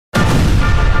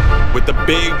with the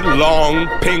big, long,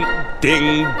 pink,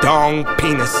 ding-dong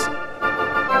penis.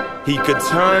 He could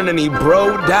turn any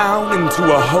bro down into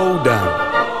a hoedown.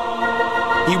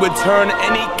 He would turn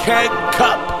any keg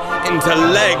cup into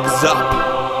legs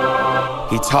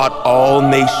up. He taught all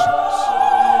nations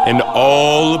and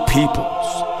all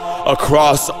peoples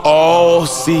across all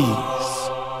seas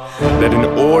that in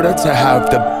order to have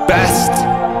the best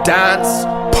dance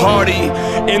party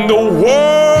in the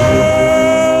world,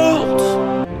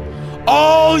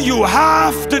 all you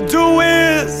have to do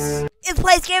is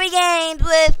play scary games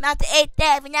with Master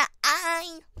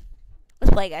 879.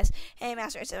 Let's play, guys. Hey,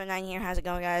 Master 879 here. How's it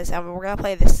going, guys? We're gonna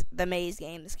play the maze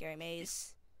game, the scary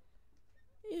maze.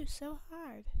 Ew, so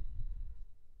hard.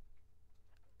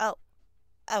 Oh.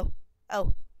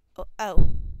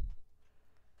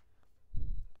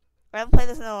 I haven't played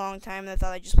this in a long time, and I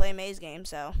thought I'd just play a maze game,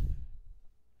 so.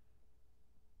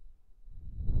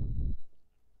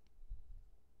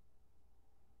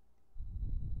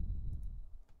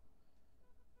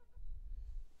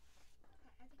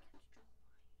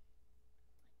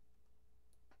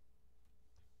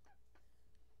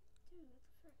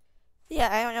 Yeah,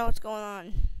 I don't know what's going on.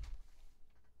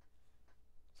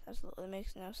 This absolutely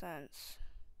makes no sense.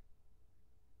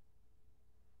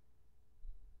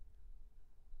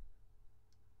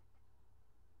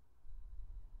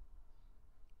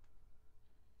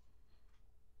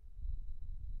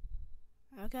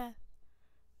 Okay.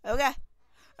 Oh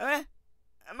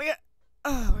my god.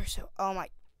 Oh, we're so. Oh my.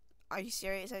 Are you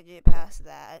serious? I did past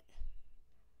that.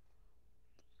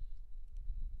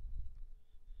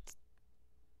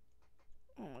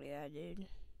 Oh yeah, dude.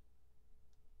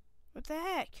 What the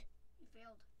heck? You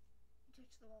failed. You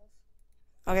touched the walls.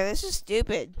 Okay, this is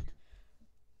stupid.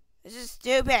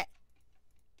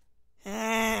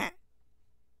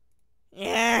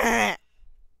 Yeah.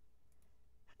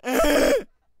 Let's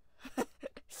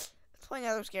play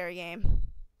another scary game.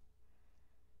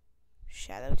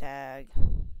 Shadow tag.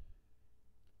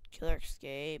 Killer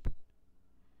escape.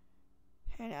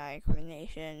 Hand-eye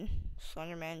coordination.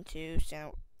 Slenderman 2.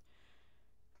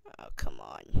 Oh, come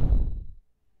on.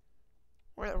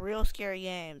 We're the real scary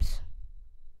games.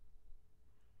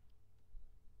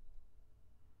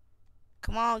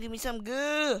 Come on, give me some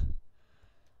good.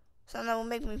 Something that will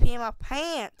make me pee in my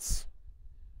pants.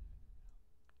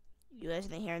 You guys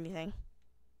didn't hear anything.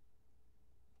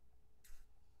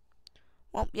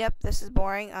 Well, yep, this is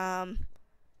boring.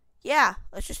 Yeah,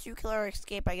 let's just do Killer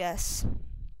Escape, I guess.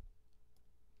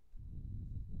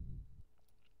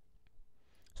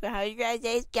 So how are you guys'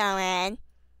 days going?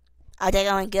 Oh, they're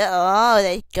going good. Oh,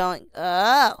 they're going.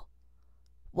 Oh,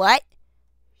 what?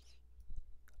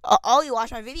 Oh, you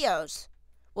watch my videos.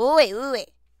 Wait.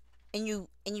 And you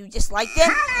dislike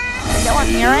them? Is that what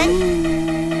I'm hearing?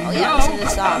 Oh yeah, listen to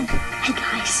this song. Hey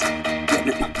guys.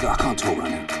 No, I can't talk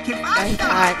right now. No, you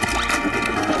can't.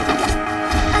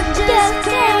 I'm just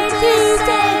scared to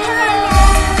say hello.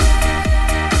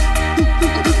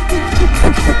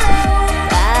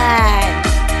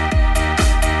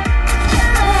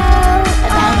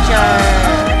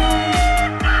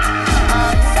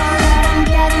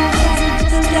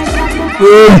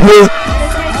 Fun.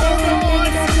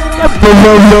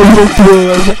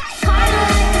 Adventure.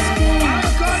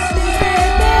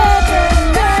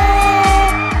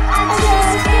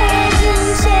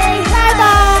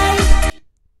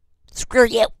 Screw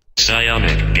you.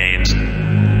 Psionic Games.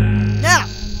 No.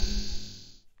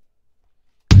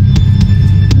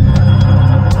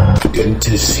 Good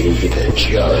to see that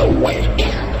you're awake.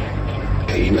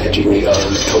 I imagine you're a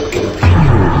little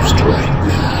confused right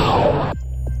now.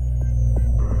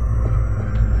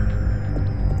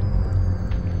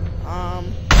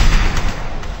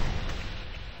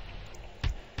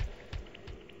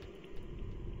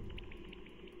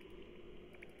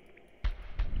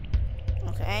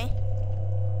 Okay.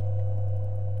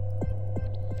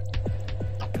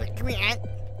 Come here, Aunt.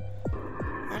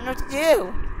 I don't know what to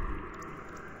do.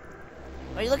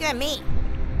 Why are you looking at me?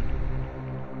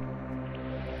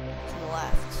 To the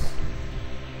left.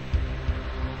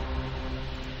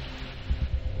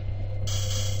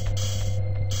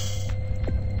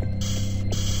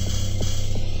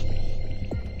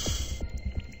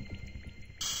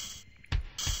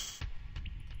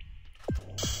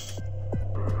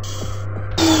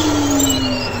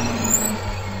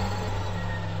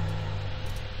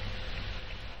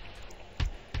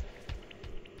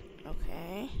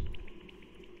 Okay.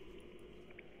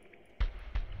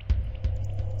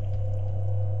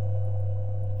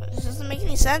 This doesn't make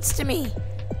any sense to me.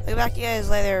 I'll get back to you guys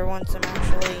later once I'm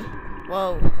actually...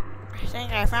 Whoa. I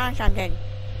think I found something.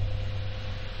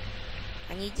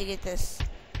 I need to get this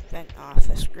vent off.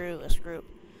 A screw.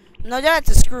 No, that's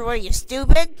a screw. Are you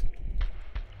stupid?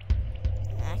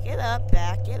 Back it up,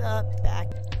 back it up, back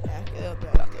it up,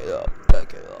 back it up,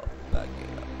 back it up, back it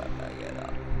up, back it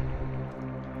up.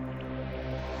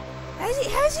 How's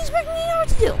he expecting me to know what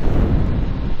to do?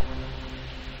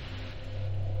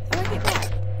 How do I get back?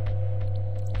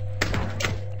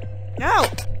 No!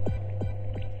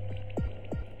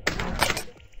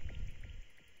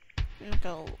 I'm not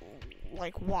gonna,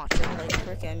 like, watch it, like,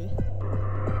 frickin'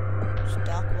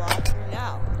 stuck walkthrough.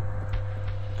 No.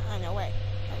 No way.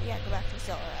 Oh, yeah, go back to the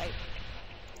cell, alright.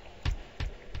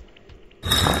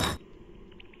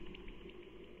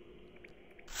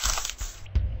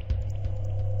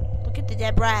 Look at the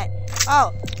dead rat.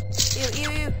 Oh!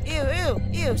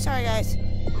 Ew. Sorry, guys.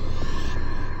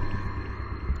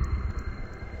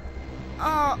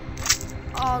 Oh,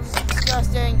 this is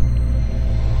disgusting.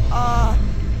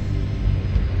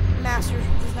 Master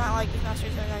does not like this. Master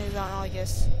does not like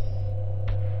this.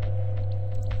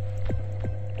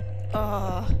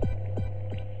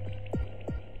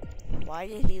 Why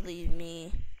did he leave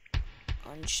me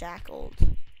unshackled?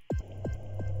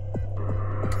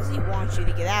 Because he wants you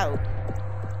to get out.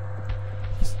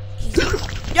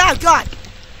 Yeah, God!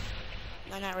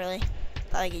 No, not really.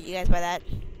 Thought I'd get you guys by that.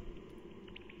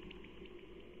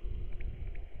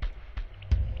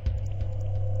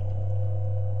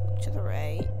 To the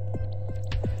right.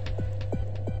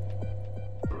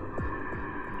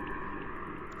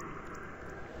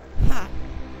 Huh.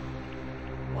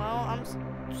 Well, I'm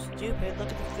stupid. Look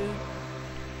at the food.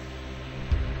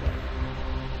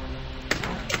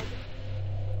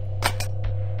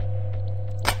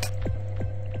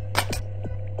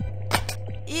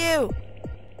 Ew!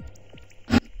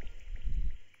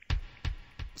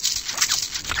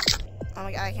 Oh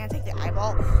my god, I can't take the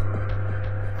eyeball.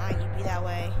 Fine, you be that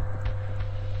way.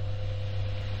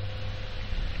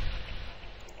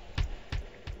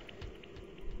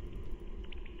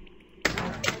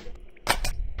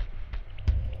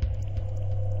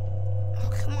 Oh,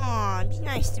 come on, be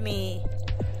nice to me.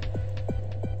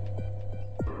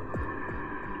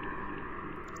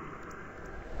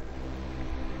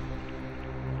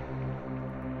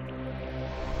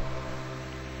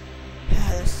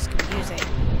 This is confusing.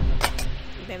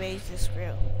 Maybe I use this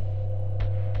screw.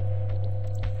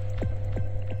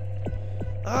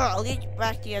 Oh, I'll get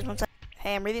back to you guys once.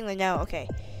 Hey, I'm reading the note. Okay.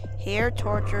 Here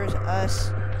tortures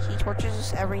us. He tortures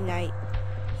us every night.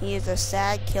 He is a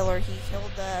sad killer. He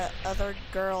killed the other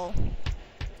girl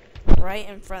right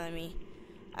in front of me.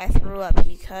 I threw up.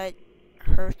 He cut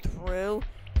her through.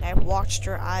 And I watched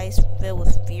her eyes fill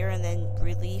with fear and then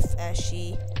relief as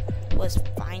she was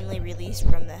finally released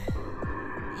from the...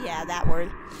 Yeah, that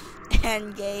word.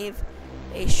 And gave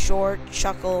a short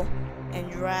chuckle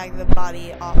and dragged the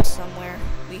body off somewhere.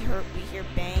 We hear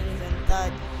bangs and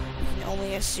thud. We can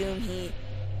only assume he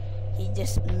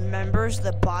dismembers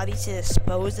the body to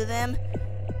dispose of them.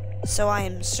 So I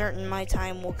am certain my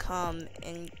time will come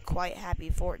and quite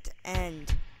happy for it to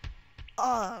end.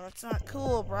 Oh, that's not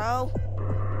cool, bro.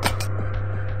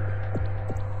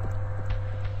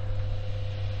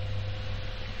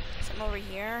 Something over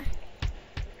here.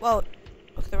 Whoa,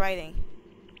 look at the writing.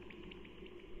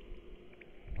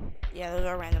 Yeah, those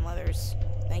are random letters.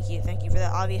 Thank you for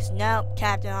the obvious. No,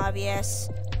 Captain Obvious.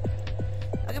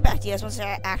 I'll get back to you guys once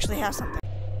I actually have something.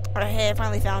 Alright, hey, I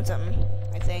finally found something.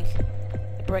 I think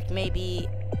the brick maybe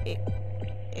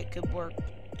it could work.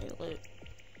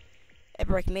 A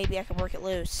brick maybe I could work it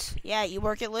loose. Yeah, you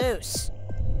work it loose.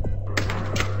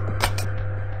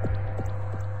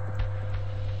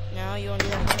 No, you won't do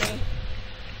that for me.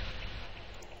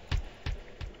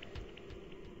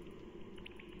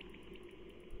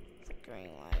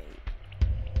 Green light.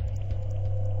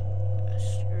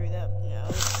 Screwed up. No.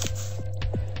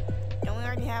 Don't we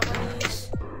already have one of these?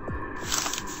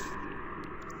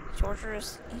 He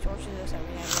tortures us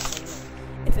every night.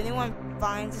 If anyone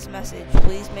finds this message,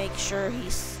 please make sure he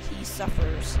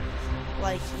suffers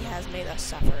like he has made us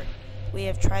suffer. We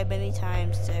have tried many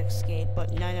times to escape,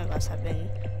 but none of us have been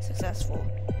successful.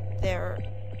 There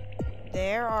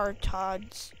are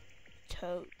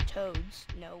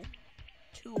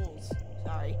tools.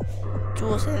 Sorry.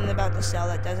 Tools hidden about the cell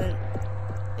that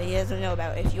he doesn't know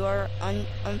about. If you are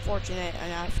unfortunate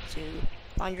enough to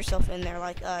find yourself in there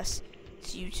like us,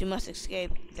 you too must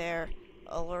escape. There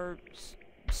alerts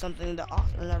something the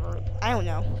author never. I don't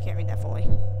know. Can't read that fully.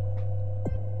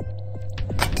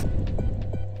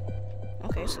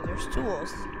 Okay, so there's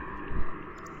tools.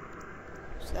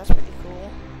 So that's pretty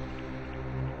cool.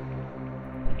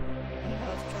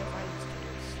 Let's try to find these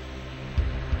tools.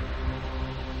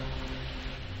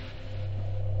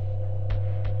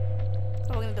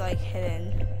 Probably gonna be like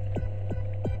hidden.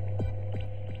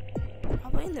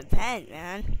 vent,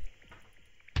 man.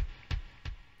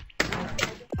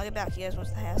 I'll get back to you guys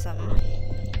once I have something.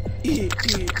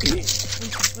 Squishy,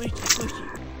 squishy, squishy.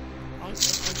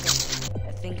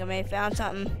 I think I may have found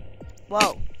something.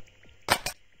 Whoa.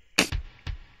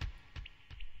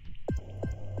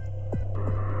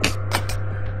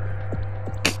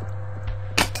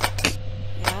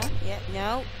 No, yeah,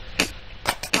 no.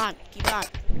 Come on, keep on.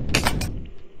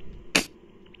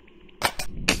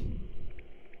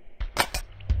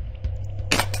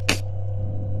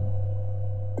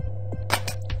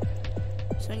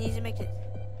 So I need to make it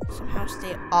somehow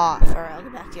stay off. Alright, I'll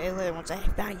get back to you later once I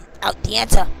find out the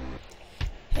answer.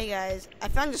 Hey guys, I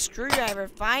found a screwdriver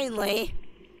finally.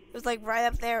 It was like right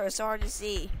up there. It was so hard to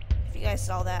see. If you guys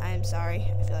saw that, I'm sorry.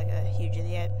 I feel like a huge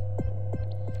idiot.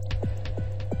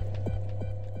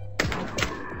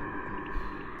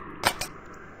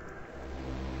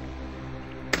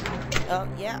 Oh,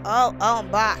 yeah. Oh,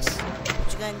 boss.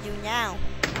 What you gonna do now?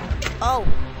 Oh.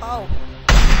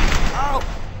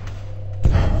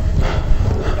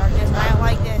 Darkness, I don't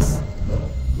like this.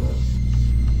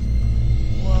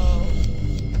 Whoa.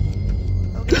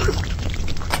 Okay.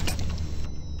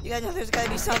 You guys know there's gotta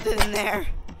be something in there.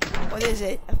 What is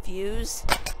it? A fuse?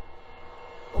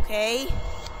 Okay.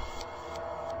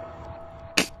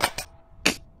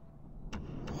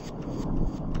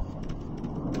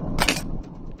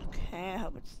 Okay, I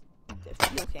hope it's the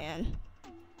fuel can.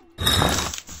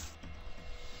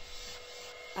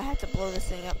 I have to blow this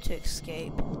thing up to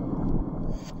escape.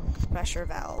 Pressure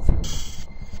valve.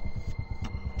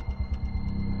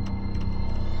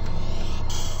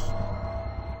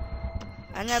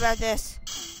 I know about this.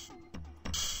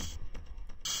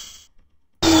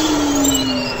 I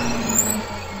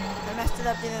messed it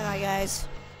up, didn't I, guys?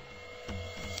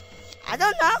 I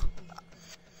don't know.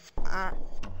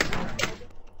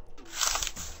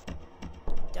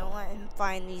 Don't let him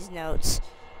find these notes.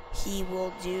 He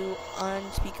will do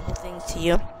unspeakable things to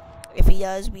you. If he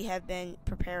does, we have been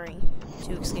preparing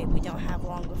to escape. We don't have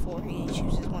long before he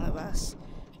chooses one of us.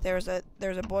 There's a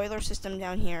boiler system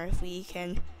down here. If we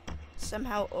can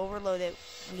somehow overload it,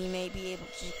 we may be able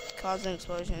to cause an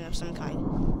explosion of some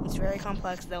kind. It's very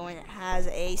complex though, and it has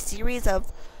a series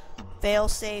of fail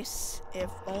safes. If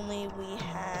only we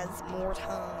had more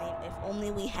time. If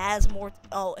only we has more.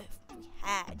 Oh, if we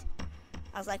had.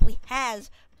 I was like, we has.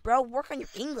 Bro, work on your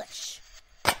English.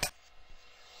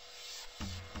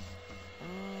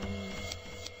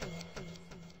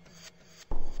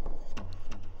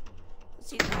 Let's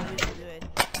see if we can do it.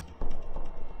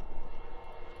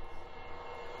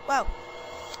 Whoa.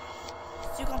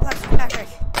 It's too complex for Patrick.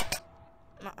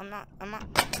 I'm not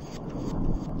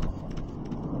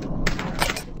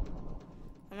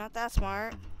that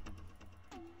smart.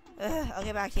 I'll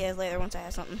get back to you guys later once I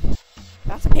have something.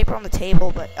 Found some paper on the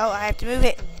table, but oh, I have to move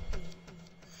it.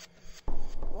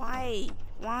 Why?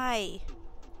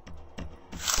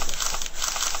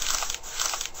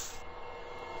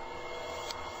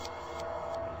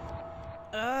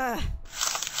 Ugh.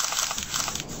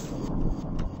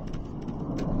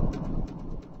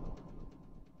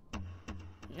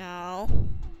 No.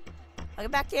 I'll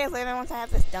get back to you guys later once I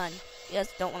have this done. You guys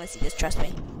don't want to see this, trust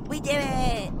me. We did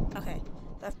it! Okay.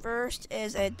 The first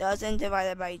is a dozen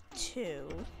divided by 2.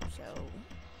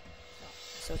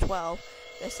 So 12.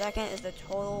 The second is the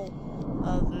total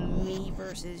of me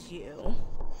versus you.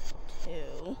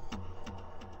 2.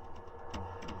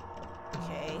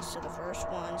 Okay, so the first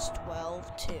one's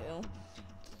 12, 2.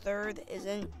 The third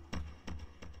isn't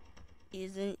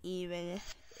even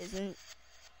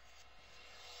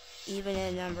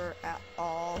a number at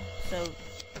all. So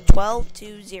 12,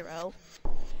 2, 0.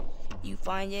 You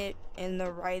find it in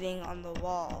the writing on the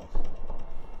wall.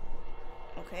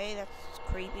 Okay, that's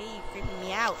creepy. You're creeping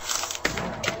me out.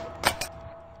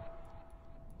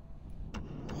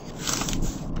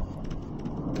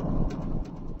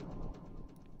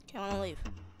 Okay, I wanna leave.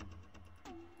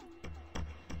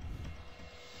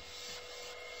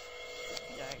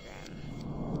 Diagram.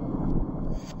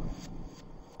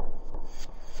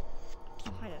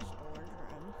 Find a storage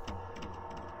room.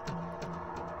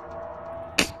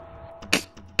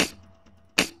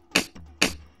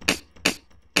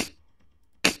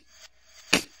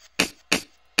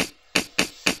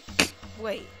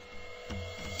 Wait.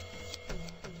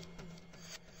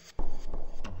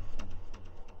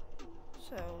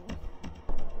 So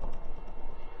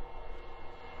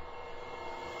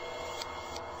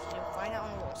you'll find out on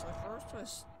the roll. So the first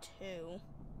was 2.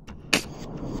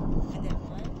 And then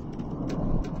what?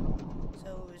 So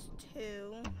it was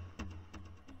 2.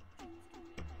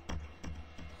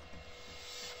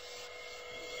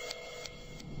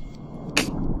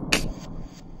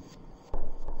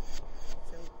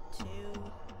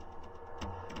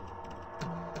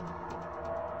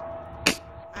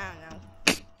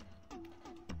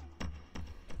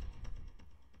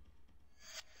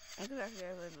 I'll get back to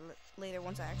there later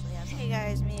once I actually have. Hey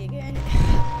guys, me again.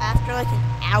 After like an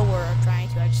hour of trying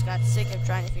to, I just got sick of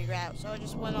trying to figure it out. So I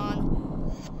just went to a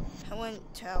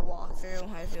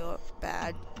walkthrough. I feel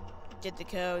bad. Did the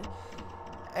code,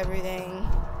 everything.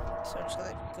 So I just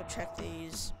gotta go check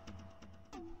these.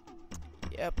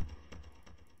 Yep.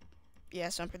 Yeah,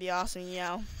 so I'm pretty awesome, you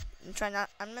know.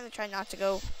 I'm gonna try not to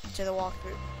go to the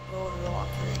walkthrough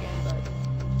again, but.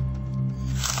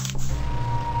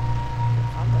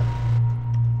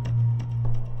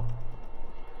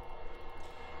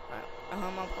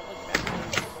 I'll probably get back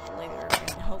to this later,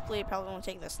 and hopefully it probably won't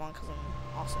take this long because I'm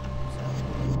awesome. So,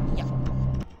 yeah.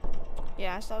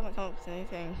 Yeah, I still haven't come up with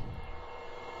anything.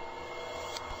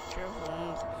 Picture of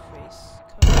woman's face.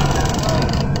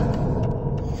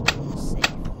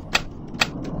 Safe.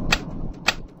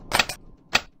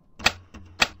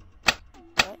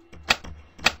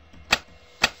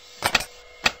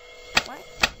 What?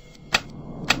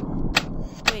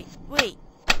 Wait.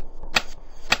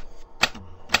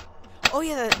 Oh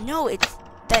yeah, no.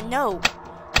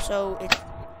 So it's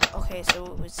okay. So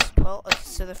it was 12. Okay,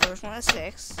 so the first one is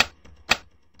 6.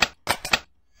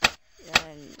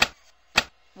 And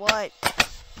what?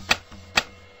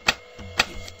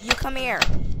 You come here.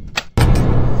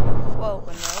 Whoa,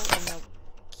 no.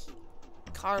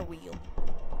 Car wheel.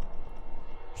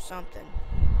 Or something.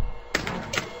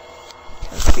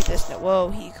 Let's read this note. Whoa,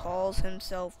 he calls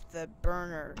himself the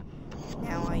Burner.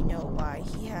 Now I know why.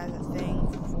 He has a thing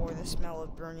for the smell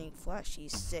of burning flesh.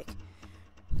 He's sick.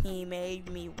 He made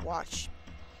me watch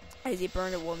as he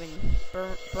burned a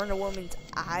woman's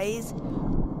eyes.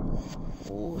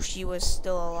 Oh, she was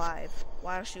still alive.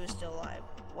 While she was still alive.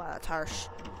 Wow, that's harsh.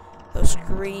 Those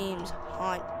screams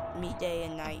haunt me day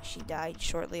and night. She died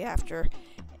shortly after,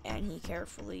 and he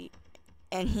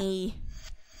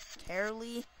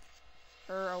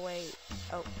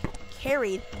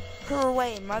carried her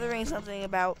away, muttering something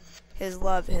about his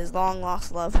love, his long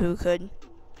lost love. Who could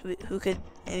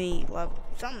any love?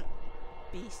 Some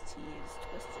beast he is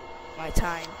twisted. My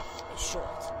time is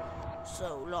short,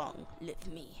 so long live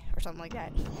me, or something like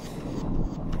that.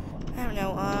 I don't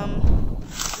know.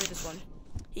 Read this one.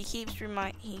 He keeps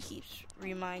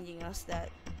reminding us that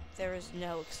there is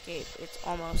no escape. It's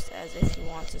almost as if he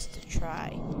wants us to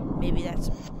try. Maybe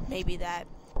that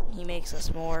he makes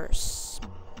us more.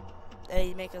 That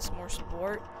he makes us more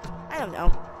sport. I don't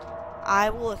know. I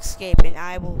will escape and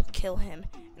I will kill him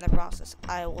in the process.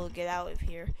 I will get out of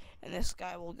here, and this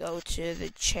guy will go to the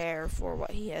chair for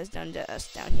what he has done to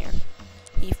us down here.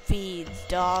 He feeds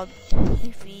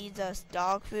us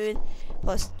dog food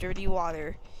plus dirty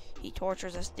water. He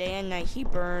tortures us day and night. He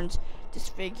burns,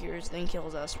 disfigures, then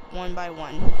kills us one by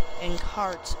one, and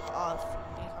cuts or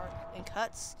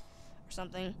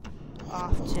something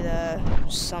off to the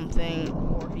something,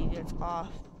 or he gets off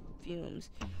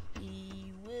fumes.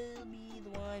 He will be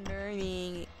the one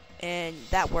burning, and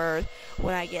that word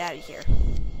when I get out of here.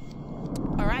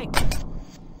 Alright.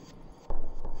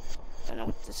 Don't know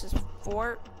what this is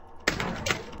for.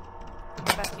 I'll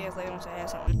get back to you guys later once I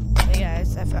have something. Hey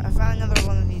guys, I found another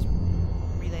one of these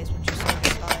relays, which is so I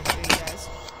thought I'd show you guys.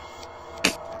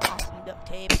 Awesome duct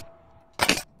tape.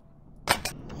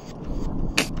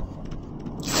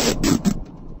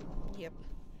 Yep.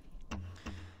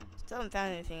 Still haven't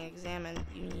found anything. Examine.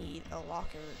 You need a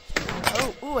locker.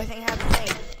 Oh, I think I have the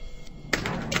thing.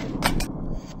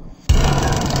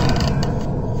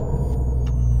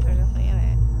 There's nothing in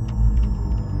it.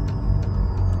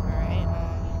 Alright,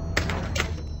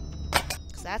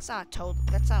 cause that's not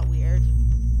weird.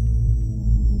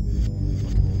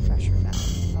 Look at the pressure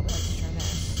valve. Probably have to turn this.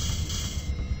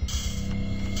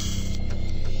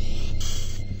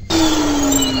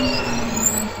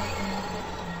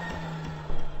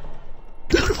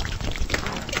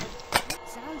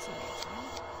 Sounds like it,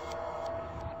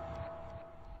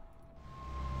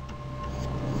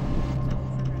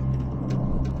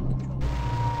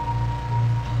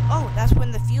 Oh, that's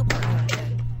when the fuel part comes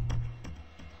in.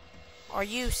 Are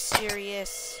you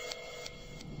serious?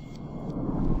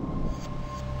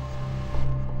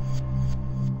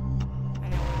 I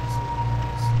know where this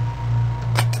is.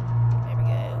 There we go.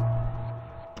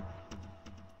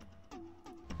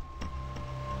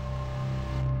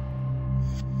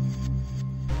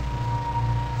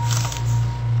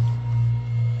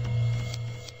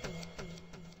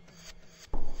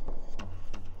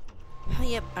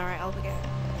 Yep, alright, I'll look at it.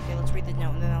 Okay, let's read the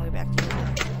note and then I'll get back to you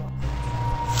later.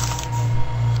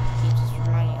 He keeps just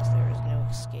reminding us there is no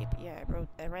escape. Yeah,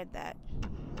 I read that.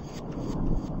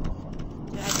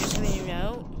 Did I just read your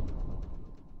note?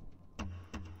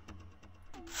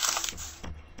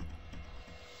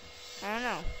 I don't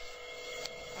know.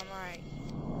 I'm alright.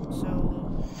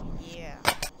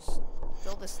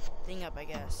 thing up, I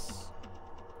guess.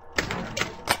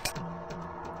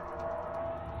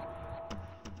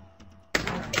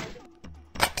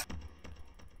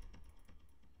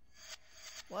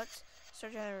 What?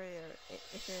 Start generator.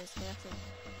 If it is connected,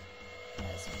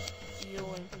 has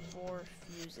fuel and 4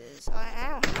 fuses. I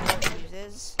don't have 4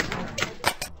 fuses.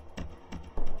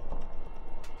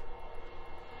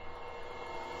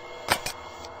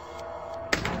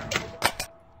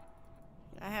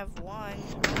 I have 1.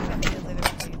 I'll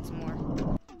get some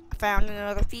more. I found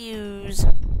another fuse.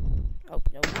 Oh,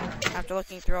 nope. After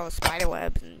looking through all the spider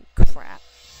webs and crap.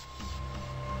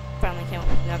 Finally came up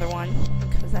with another one.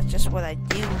 Because that's just what I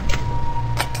do.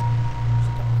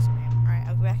 Alright,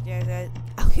 I'll get back to you guys.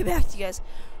 I'll get back to you guys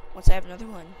once I have another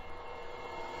one.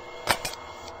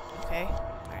 Okay.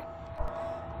 Alright.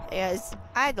 Hey guys,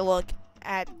 I had to look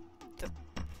at the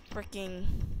freaking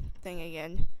thing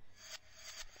again.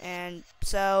 And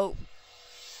so,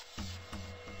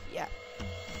 yeah.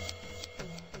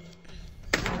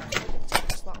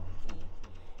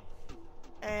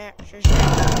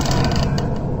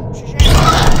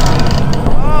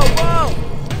 Whoa, whoa!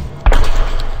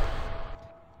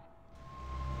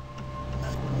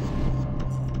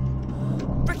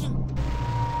 Freaking!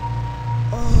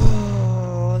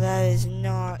 Oh,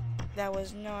 that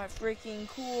was not freaking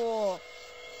cool.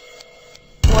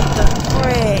 What the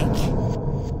frick?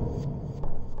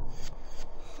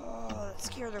 Oh, that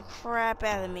scared the crap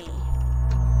out of me.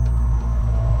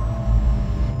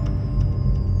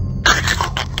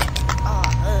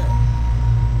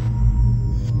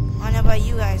 I don't know about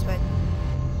you guys, but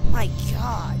my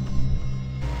God.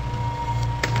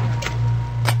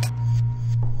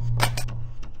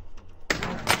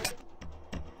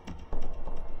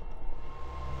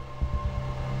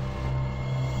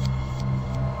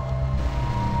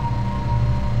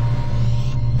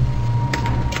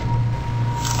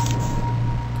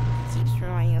 It keeps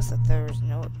reminding us that there's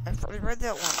no. I've already read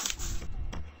that one.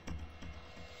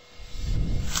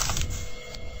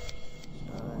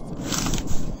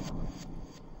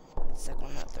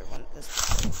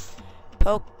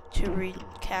 Poke to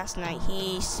recast night.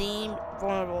 He seemed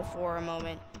vulnerable for a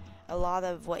moment. A lot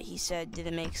of what he said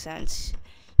didn't make sense.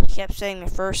 He kept saying the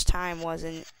first time was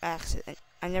an accident.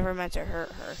 I never meant to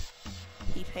hurt her.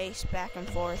 He paced back and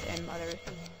forth,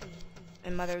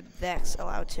 and Mother Vex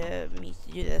allowed me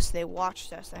to do this. They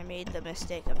watched us. I made the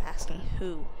mistake of asking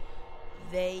who.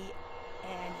 They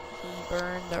and he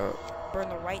burned the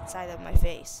right side of my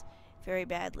face very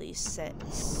badly.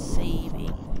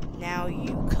 Saving. Now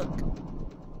you cook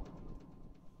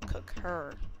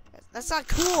her. That's not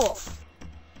cool.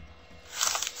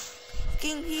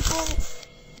 Cooking people.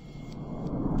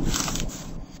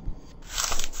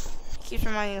 He keeps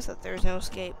reminding us that there's no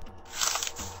escape.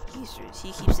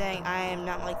 He keeps saying, I am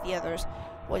not like the others.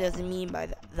 What does he mean by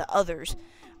the others?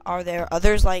 Are there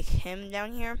others like him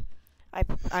down here?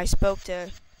 I spoke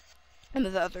to one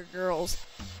of the other girls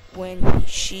when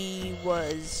she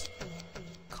was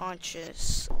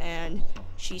conscious, and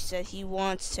she said he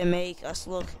wants to make us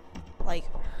look like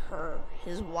her,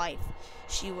 his wife.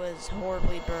 She was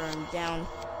horribly burned down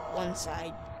one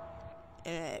side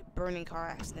in a burning car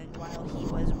accident while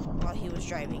he was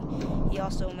driving. He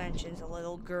also mentions a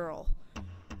little girl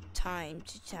time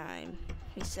to time.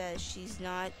 He says she's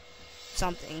not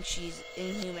something, she's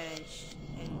inhuman,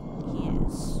 and he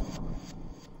is.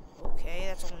 Okay,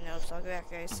 that's all the notes. I'll get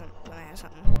back guys when I have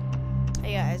something.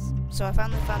 Hey guys, so I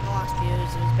finally found the last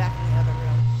fuse. It was back in the other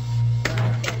room. But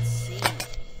let's see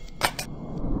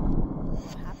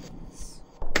what happens.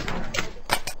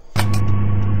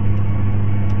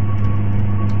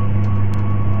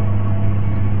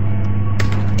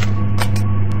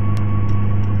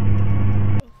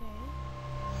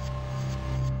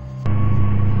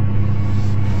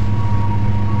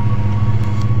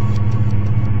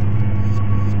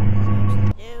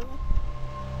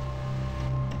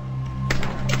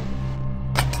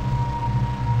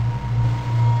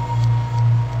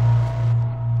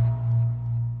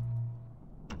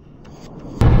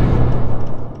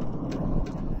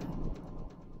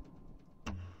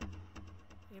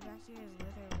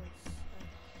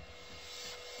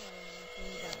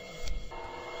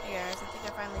 Hey guys, I think I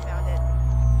finally found it.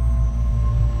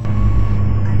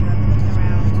 I'm looking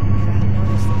around and I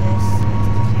noticed this. It's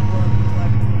just keep going until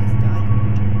everything is done.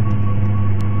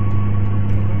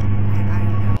 I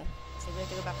don't know. So we have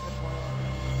to go back to the portal.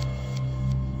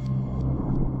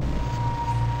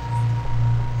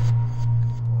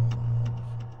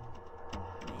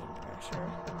 Main pressure.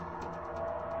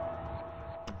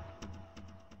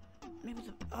 Maybe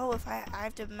oh, if I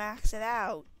have to max it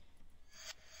out.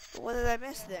 what did I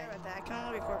miss there? I can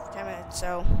only record for 10 minutes,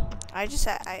 so I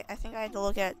think I had to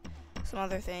look at some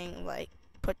other thing, like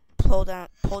pull down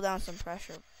some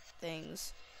pressure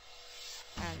things.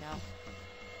 I don't know.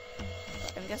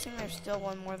 But I'm guessing there's still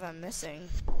one more that I'm missing.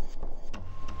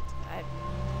 I have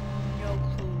no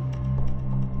clue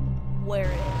where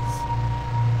it is.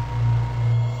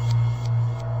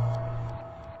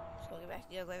 So I'll get back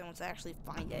to you guys later once I actually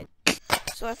find it.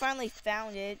 So I finally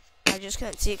found it. I just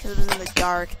couldn't see it because it was in the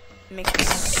dark. It makes me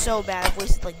so bad. I've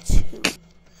wasted like 2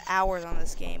 hours on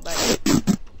this game, but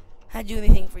I had to do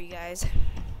anything for you guys.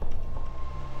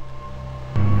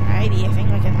 Alrighty, I think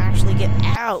I can actually get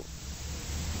out.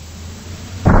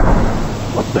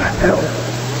 What the hell?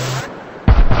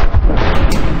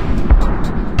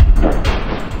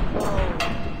 Whoa.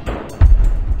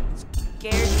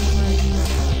 Scared me.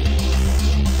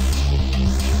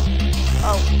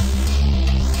 Oh.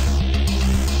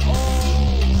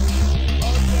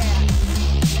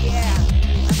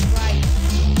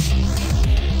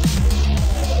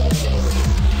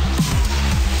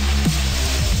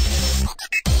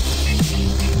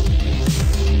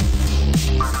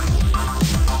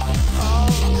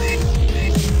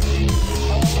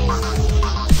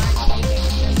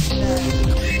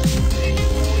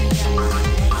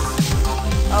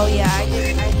 Oh yeah, I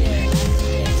did. I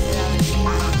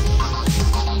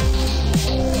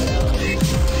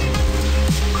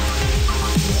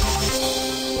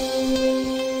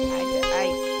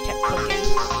kept clicking.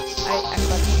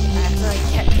 I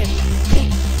kept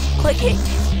clicking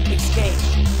escape.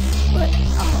 But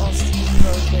I'll see you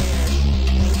guys later.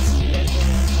 See you guys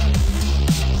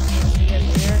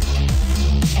later.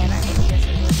 And I hope you guys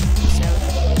enjoyed this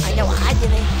episode. I know I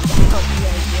didn't. I hope you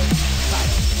guys did.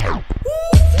 Bye.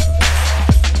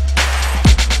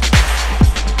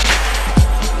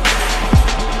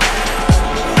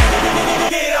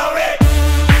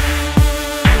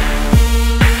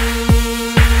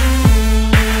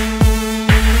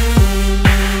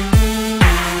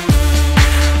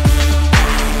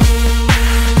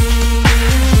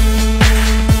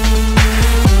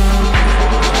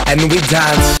 And we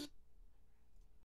dance.